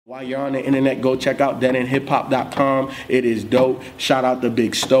While you're on the internet, go check out deadendhiphop.com. It is dope. Shout out to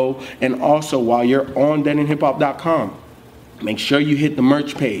Big Stowe. And also, while you're on deadendhiphop.com, make sure you hit the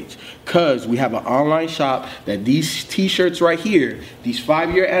merch page, because we have an online shop that these t-shirts right here, these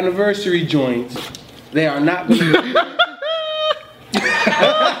 5-year anniversary joints, they are not going to...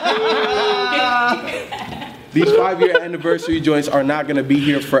 These 5-year anniversary joints are not going to be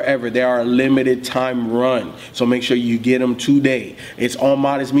here forever. They are a limited time run. So make sure you get them today. It's on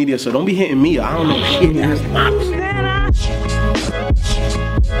Modest Media, so don't be hitting me. I don't know shit. That's Modest.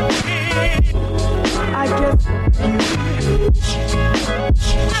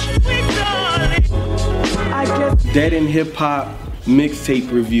 Dead End Hip Hop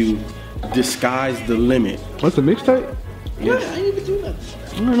mixtape review, Disguise the Limit. What's a mixtape? Yeah. I didn't even do that.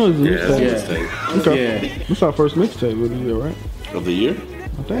 I don't know it's a mixtape. Yeah. Okay. Yeah. What's our first mixtape of the year, right? Of the year? I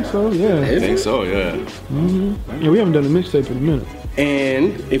think so, yeah. I think so, yeah. Yeah, we haven't done a mixtape in a minute.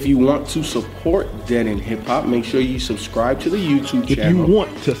 And if you want to support Dead End Hip Hop, make sure you subscribe to the YouTube If channel. you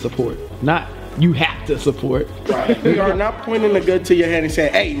want to support, not you have to support. Right. We are not pointing the gun to your head and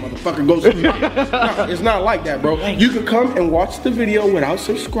saying, hey, motherfucker, go subscribe. No, it's not like that, bro. You can come and watch the video without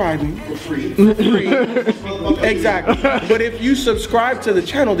subscribing. For free. Exactly. But if you subscribe to the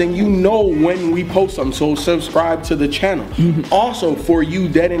channel, then you know when we post them. So subscribe to the channel. Also, for you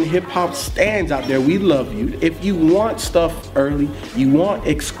Dead End Hip Hop stands out there, we love you. If you want stuff early, you want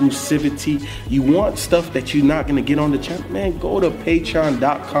exclusivity, you want stuff that you're not going to get on the channel, man, go to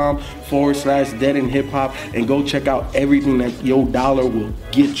patreon.com/Dead End Hip Hop and go check out everything that your dollar will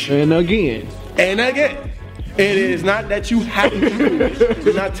get you. And again, It is not that you have to do this.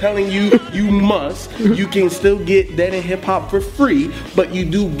 We're not telling you you must. You can still get Dead End Hip Hop for free, but you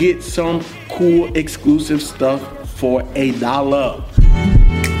do get some cool exclusive stuff for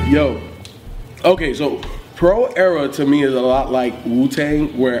 $1. Yo. Okay, so Pro Era to me is a lot like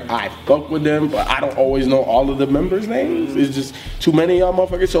Wu-Tang, where I fuck with them, but I don't always know all of the members' names. It's just too many of y'all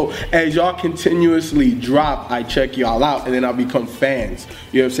motherfuckers. So as y'all continuously drop, I check y'all out, and then I become fans.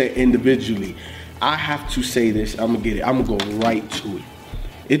 You know what I'm saying? Individually. I have to say this. I'm gonna get it. I'm gonna go right to it.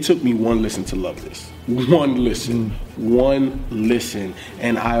 It took me one listen to love this. One listen,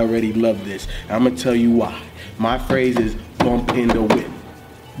 and I already love this. And I'm gonna tell you why. My phrase is bump in the whip.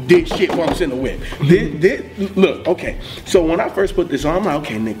 This shit bumps in the whip. Look, okay. So when I first put this on, I'm like,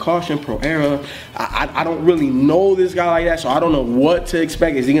 okay, Nick Caution, Pro Era. I don't really know this guy like that, so I don't know what to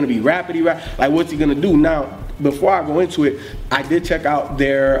expect. Is he gonna be rapidy rap? Like, what's he gonna do? Now, before I go into it, I did check out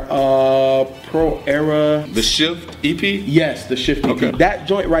their Pro Era. The Shift EP? Yes, the Shift EP. Okay. That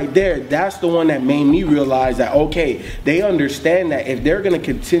joint right there, that's the one that made me realize that, okay, they understand that if they're going to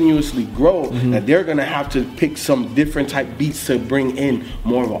continuously grow, that they're going to have to pick some different type beats to bring in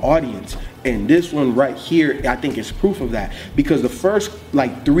more of an audience. And this one right here, I think is proof of that. Because the first,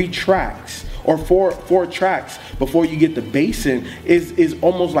 like, 3 tracks, or four tracks before you get the bass in, is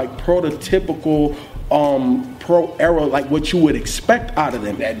almost like prototypical Pro Era, like what you would expect out of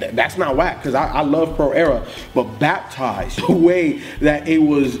them. That's not whack, because I love Pro Era, but Baptized, the way that it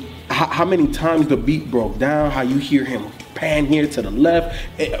was, how many times the beat broke down, how you hear him pan here to the left,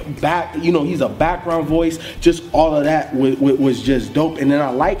 back, you know, he's a background voice, just all of that was just dope. And then I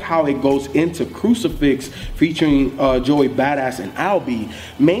like how it goes into Crucifix featuring Joey Badass and Albee,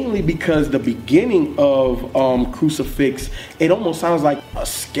 mainly because the beginning of Crucifix, it almost sounds like a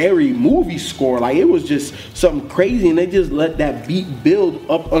scary movie score. Like, it was just something crazy, and they just let that beat build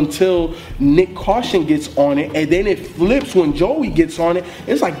up until Nick Caution gets on it, and then it flips when Joey gets on it.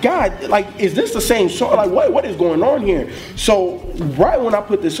 It's like, God, like, is this the same song? Like, what is going on here? So right when I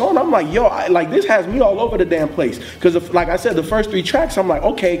put this on, I'm like, yo, this has me all over the damn place. Because like I said, the first 3 tracks, I'm like,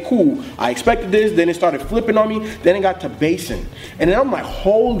 okay, cool. I expected this. Then it started flipping on me. Then it got to bassing. And then I'm like,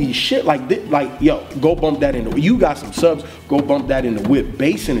 holy shit. Like, yo, go bump that in the whip. You got some subs, go bump that in the whip.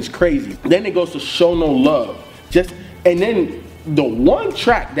 Bassing is crazy. Then it goes to Show No Love. And then the one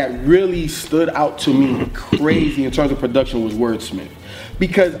track that really stood out to me crazy in terms of production was Wordsmith.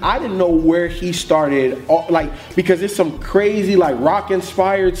 Because I didn't know where he started, like, because it's some crazy, like, rock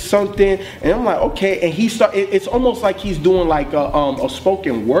inspired something, and I'm like, okay, and it's almost like he's doing like a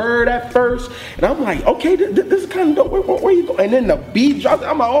spoken word at first, and I'm like, okay, this is kind of dope, where you go? And then the beat drops,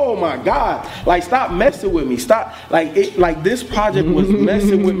 I'm like, oh my God, like, stop messing with me, stop, like, this project was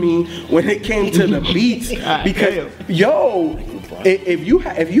messing with me when it came to the beats, because, yo, if you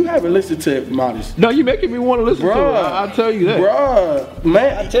haven't listened to Modest, no, you're making me want to listen to it. I'll tell you that, bruh.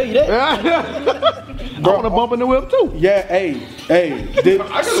 Man, I tell you that. I want to bump in the whip too. Yeah, hey. I got the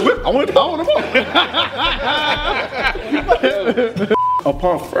whip. I want to bump.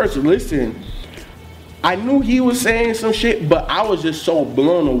 Upon first listen, I knew he was saying some shit, but I was just so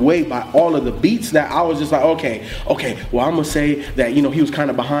blown away by all of the beats that I was just like, okay, well, I'm gonna say that, you know, he was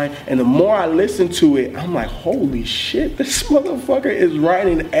kind of behind. And the more I listened to it, I'm like, holy shit, this motherfucker is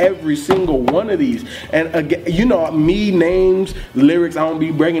writing every single one of these. And again, you know, me, names, lyrics, I don't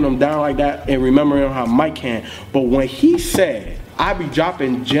be breaking them down like that and remembering how Mike can. But when he said, I be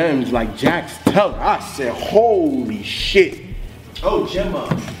dropping gems like Jax Teller, I said, holy shit. Oh, Gemma.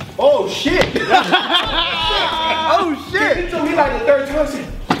 Oh shit! Oh shit! It took me like the third time. I said,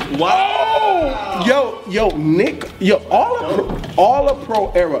 wow! Yo, Nick, all of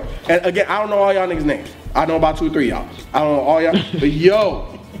Pro Era. And again, I don't know all y'all niggas' names. I know about 2 or 3 y'all. I don't know all y'all. But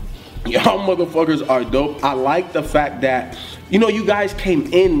y'all motherfuckers are dope. I like the fact that, you know, you guys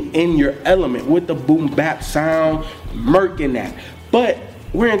came in your element with the boom bap sound, Merc and that. But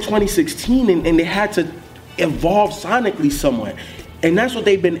we're in 2016 and they had to evolve sonically somewhat. And that's what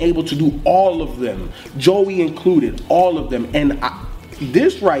they've been able to do, all of them. Joey included, all of them. And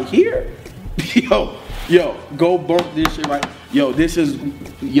this right here, yo, go bump this shit right. This is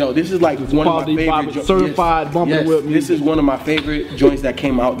like one of my favorite joints. Certified bumping whip music. This is one of my favorite joints that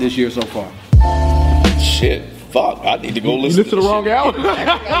came out this year so far. Shit, fuck, I need to go listen to the wrong album.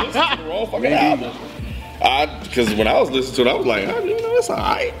 I listened to the wrong fucking album. Because when I was listening to it, I was like, you know, it's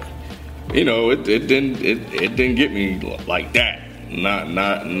alright. You know, it didn't get me like that.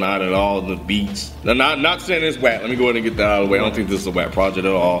 Not at all. The beats. Not saying it's whack. Let me go ahead and get that out of the way. I don't think this is a whack project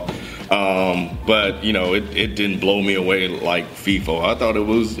at all. But you know, it didn't blow me away like FIFO. I thought it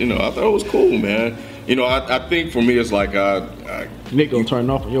was, you know, cool, man. You know, I think for me it's like Nick gonna turn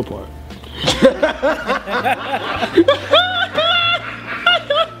off on your part.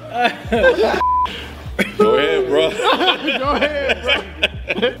 Go ahead, bro. Go ahead,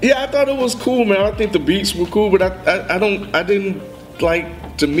 bro. Yeah, I thought it was cool, man. I think the beats were cool, but I didn't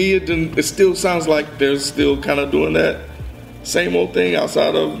like. To me, it still sounds like they're still kind of doing that same old thing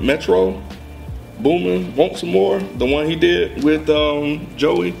outside of Metro Boomin. Want Some More, the one he did with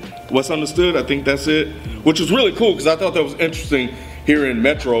Joey. What's Understood? I think that's it. Which was really cool because I thought that was interesting hearing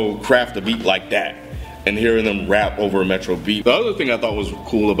Metro craft a beat like that and hearing them rap over a Metro beat. The other thing I thought was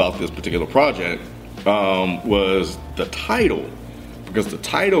cool about this particular project was the title. Because the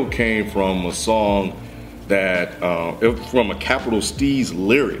title came from a song that from a Capital Steez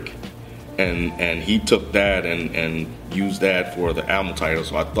lyric, and he took that and used that for the album title.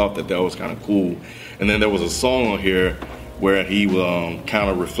 So I thought that was kind of cool. And then there was a song on here where he kind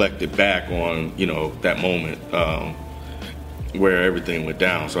of reflected back on, you know, that moment where everything went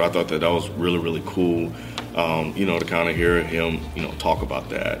down. So I thought that was really, really cool. You know, to kind of hear him, you know, talk about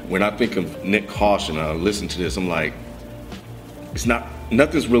that. When I think of Nick Caution, I listen to this, I'm like,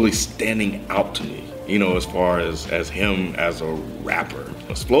 nothing's really standing out to me, you know, as far as him as a rapper.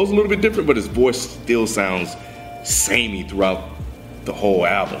 His flow's a little bit different, but his voice still sounds samey throughout the whole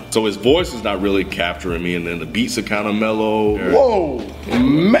album. So his voice is not really capturing me, and then the beats are kind of mellow. Whoa,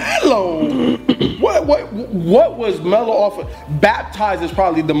 mellow? What was mellow off of? Baptized is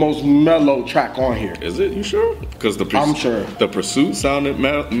probably the most mellow track on here. Is it? You sure? Because I'm sure. The Pursuit sounded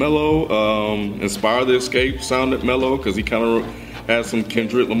mellow. Inspire the Escape sounded mellow because he kind of had some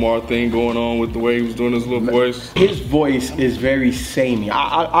Kendrick Lamar thing going on with the way he was doing his little voice. His voice is very samey.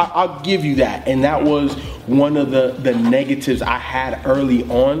 I'll give you that. And that was one of the negatives I had early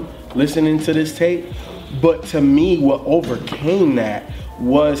on listening to this tape. But to me, what overcame that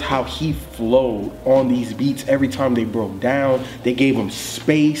was how he flowed on these beats every time they broke down. They gave him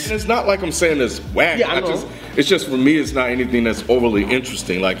space. And it's not like I'm saying it's whack. Yeah, it's just for me, it's not anything that's overly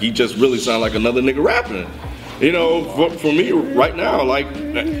interesting. Like, he just really sounded like another nigga rapping. You know, for me right now,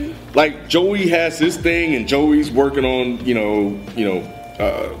 like Joey has his thing, and Joey's working on,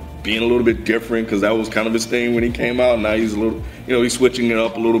 being a little bit different because that was kind of his thing when he came out. Now he's a little, he's switching it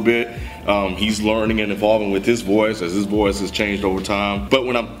up a little bit. He's learning and evolving with his voice as his voice has changed over time. But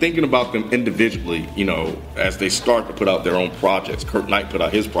when I'm thinking about them individually, as they start to put out their own projects, Kurt Knight put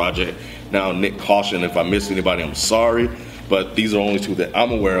out his project. Now Nick Caution, if I missed anybody, I'm sorry. But these are only two that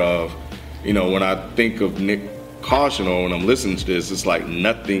I'm aware of. When I think of Nick Caution or when I'm listening to this, it's like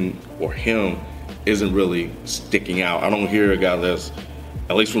nothing or him isn't really sticking out. I don't hear a guy that's,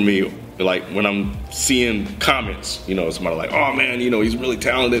 at least for me, like when I'm seeing comments, somebody like, oh man, he's really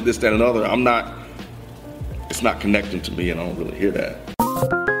talented, this, that, and other. It's not connecting to me, and I don't really hear that.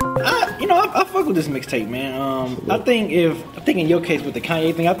 I fuck with this mixtape, man. I think in your case with the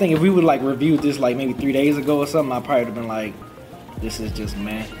Kanye thing, I think if we would like review this like maybe 3 days ago or something, I probably would have been like, this is just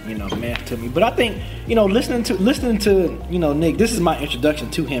meh to me. But I think, listening to Nick, this is my introduction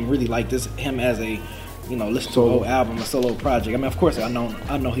to him, really like him as a listen to a whole album, a solo project. I mean, of course, I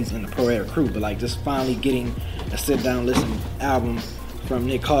know he's in the Pro Era crew, but like just finally getting a sit down listen album from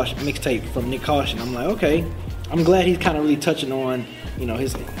Nick Caution, mixtape from Nick Caution. I'm like, okay, I'm glad he's kind of really touching on,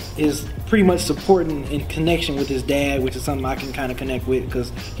 his pretty much supporting and connection with his dad, which is something I can kind of connect with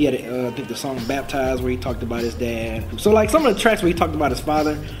because he had, I think the song Baptized where he talked about his dad. So like some of the tracks where he talked about his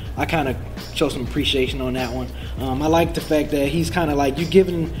father, I kind of show some appreciation on that one. I like the fact that he's kind of like,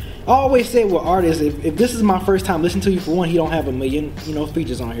 I always say with artists, if this is my first time listening to you, for one, he don't have a million,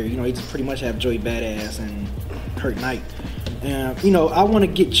 features on here. He just pretty much have Joey Badass and Kurt Knight. I want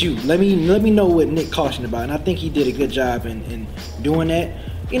to get you. Let me know what Nick Caution about, and I think he did a good job in doing that.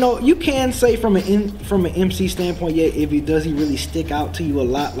 You can say from an MC standpoint, if he really stick out to you a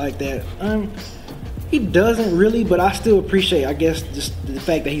lot like that. He doesn't really, but I still appreciate, I guess, just the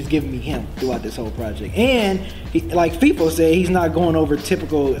fact that he's giving me him throughout this whole project. And he, like FIFO said, he's not going over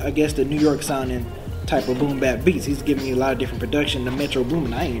typical, I guess, the New York sounding type of boom bap beats. He's giving me a lot of different production. The Metro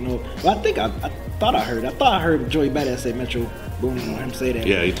Boomin, I ain't know. But I think I thought I heard Joey Badass say Metro Boomin, or him say that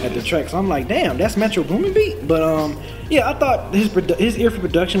at the track. So I'm like, damn, that's Metro Boomin beat. But I thought his ear for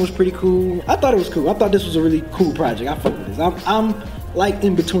production was pretty cool. I thought it was cool. I thought this was a really cool project. I fuck with this. I'm like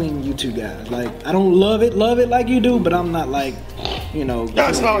in between you two guys. Like I don't love it like you do, but I'm not like, No,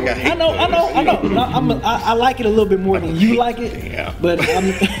 it's not like I hate I know. I like it a little bit more than you like it. Yeah. But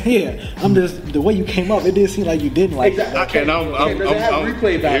I'm just the way you came up. It did seem like you didn't like it. Okay, does it have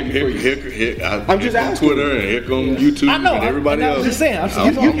replay value for you? I'm just asking. Twitter and here come YouTube and everybody else. I'm just saying.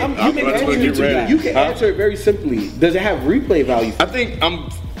 You can answer it very simply. Does it have replay value? I think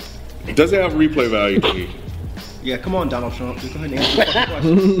does it have replay value to me? Yeah, come on, Donald Trump. Just go ahead and answer the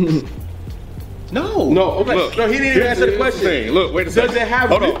question. No. Okay. Look, no, he didn't even answer the question. Look, wait a second. Does it have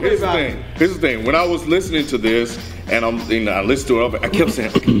Hold on. replay value? Here's the thing. When I was listening to this and I listened to it, I kept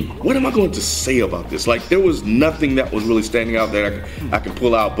saying, okay, what am I going to say about this? Like, there was nothing that was really standing out that I can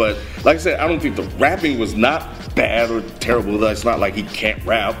pull out. But like I said, I don't think the rapping was not bad or terrible. It's not like he can't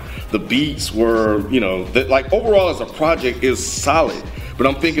rap. The beats were, like overall as a project is solid. But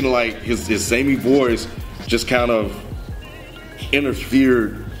I'm thinking like his samey voice just kind of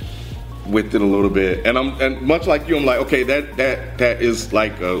interfered with it a little bit, and much like you, I'm like, okay, that is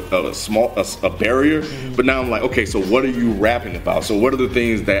like a barrier. But now I'm like, okay, so what are you rapping about? So what are the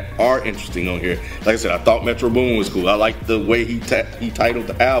things that are interesting on here? Like I said, I thought Metro Boomin was cool. I like the way he titled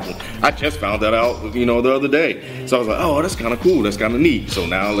the album. I just found that out, the other day. So I was like, oh, that's kind of cool. That's kind of neat. So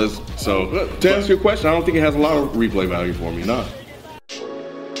now to answer your question, I don't think it has a lot of replay value for me. No.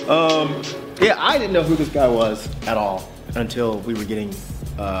 Yeah, I didn't know who this guy was at all until we were getting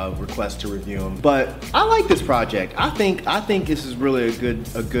requests to review him. But I like this project. I think this is really a good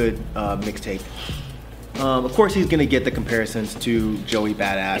mixtape. Of course, he's gonna get the comparisons to Joey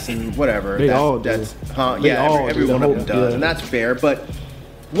Badass and whatever. Everyone of them does, and that's fair. But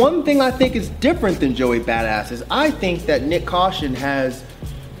one thing I think is different than Joey Badass is I think that Nick Caution has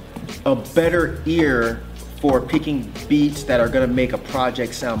a better ear for picking beats that are going to make a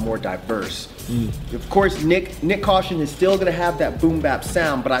project sound more diverse. Of course, Nick Caution is still going to have that boom bap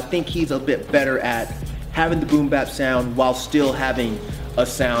sound, but I think he's a bit better at having the boom bap sound while still having a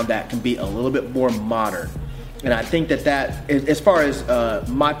sound that can be a little bit more modern. And I think that as far as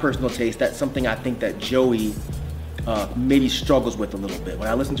my personal taste, that's something I think that Joey maybe struggles with a little bit. When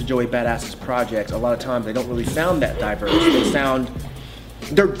I listen to Joey Badass's projects, a lot of times they don't really sound that diverse.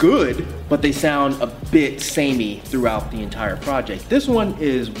 They're good, but they sound a bit samey throughout the entire project. This one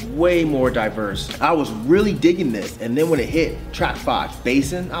is way more diverse. I was really digging this, and then when it hit track 5,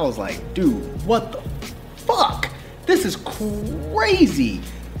 Basin, I was like, dude, what the fuck? This is crazy.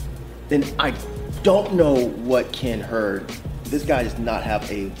 Then I don't know what Ken heard. This guy does not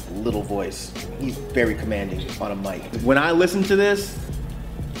have a little voice. He's very commanding on a mic. When I listen to this,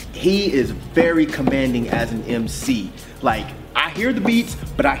 he is very commanding as an MC. Like, I hear the beats,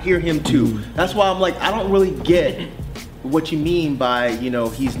 but I hear him too. That's why I'm like, I don't really get what you mean by,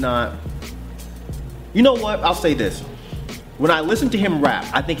 he's not. You know what? I'll say this. When I listen to him rap,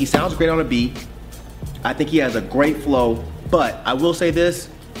 I think he sounds great on a beat. I think he has a great flow, but I will say this.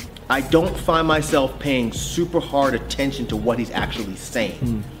 I don't find myself paying super hard attention to what he's actually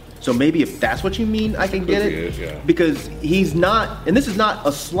saying. So maybe if that's what you mean, I can get it. Yeah. Because he's not, and this is not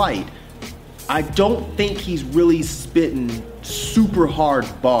a slight, I don't think he's really spitting super hard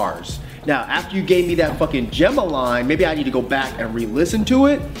bars. Now, after you gave me that fucking Gemma line, maybe I need to go back and re-listen to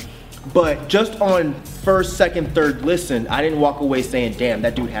it. But just on first, second, third listen, I didn't walk away saying, damn,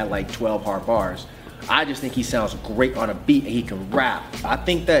 that dude had like 12 hard bars. I just think he sounds great on a beat and he can rap. I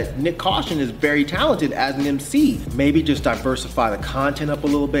think that Nick Caution is very talented as an MC. Maybe just diversify the content up a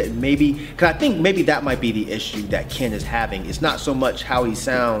little bit, and because I think maybe that might be the issue that Ken is having. It's not so much how he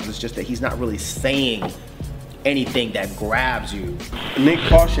sounds, it's just that he's not really saying anything that grabs you. Nick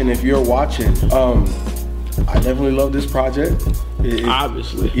Caution, if you're watching, I definitely love this project.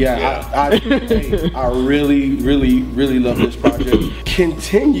 Obviously. Yeah. I really, really, really love this project.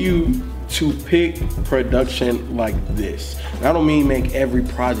 Continue to pick production like this. And I don't mean make every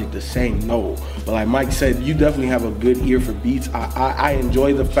project the same, no. But like Mike said, you definitely have a good ear for beats. I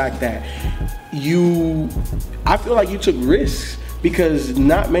enjoy the fact that I feel like you took risks, because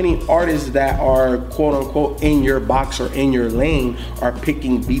not many artists that are quote unquote in your box or in your lane are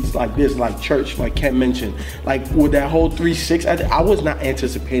picking beats like this, like Church, like Ken mentioned. Like with that whole 3-6, I was not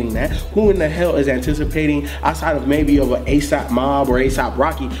anticipating that. Who in the hell is anticipating, outside of maybe of an ASAP Mob or ASAP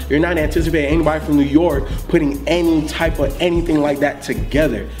Rocky, you're not anticipating anybody from New York putting any type of anything like that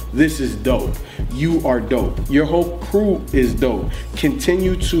together. This is dope. You are dope. Your whole crew is dope.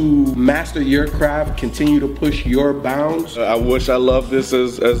 Continue to master your craft. Continue to push your bounds. I wish I loved this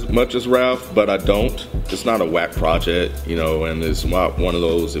as much as Ralph, but I don't. It's not a whack project, you know, and it's not one of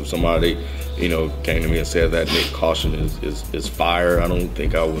those, if somebody, you know, came to me and said that Nick Caution is fire, I don't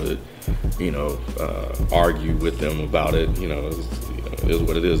think I would, you know, argue with them about it. You know, it is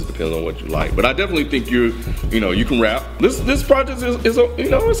what it is. It depends on what you like. But I definitely think you can rap. This project is you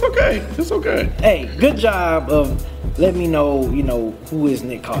know, it's okay. It's okay. Hey, good job of letting me know, you know, who is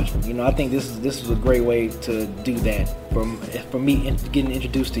Nick Caution. You know, I think this is a great way to do that. From me getting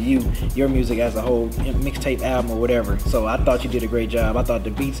introduced to your music as a whole, mixtape album or whatever. So I thought you did a great job. I thought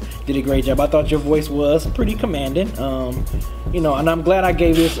the beats did a great job. I thought your voice was pretty commanding. You know, and I'm glad I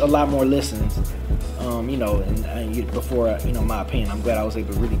gave this a lot more listens. You know, and before, you know, my opinion, I'm glad I was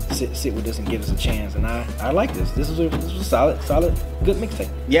able to really sit with this and give this a chance. And I like this. This was a solid, good mixtape.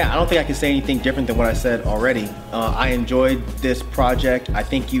 Yeah, I don't think I can say anything different than what I said already. I enjoyed this project. I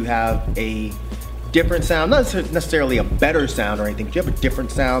think you have a different sound, not necessarily a better sound or anything, but you have a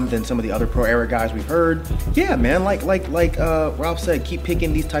different sound than some of the other Pro Era guys we've heard. Yeah, man, like Ralph said, keep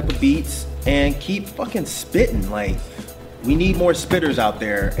picking these type of beats and keep fucking spitting. Like, we need more spitters out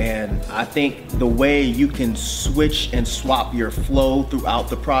there, and I think the way you can switch and swap your flow throughout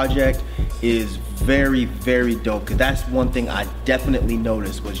the project is very, very dope, because that's one thing I definitely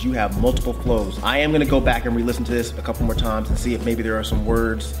noticed was you have multiple flows. I am gonna go back and re-listen to this a couple more times and see if maybe there are some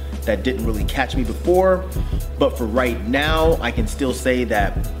words that didn't really catch me before, but for right now, I can still say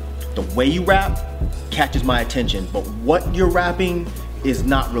that the way you rap catches my attention, but what you're rapping is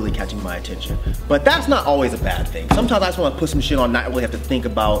not really catching my attention. But that's not always a bad thing. Sometimes I just want to put some shit on, not really have to think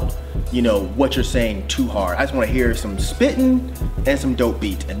about, you know, what you're saying too hard. I just want to hear some spitting and some dope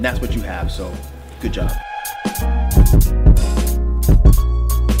beats, and that's what you have, so good job.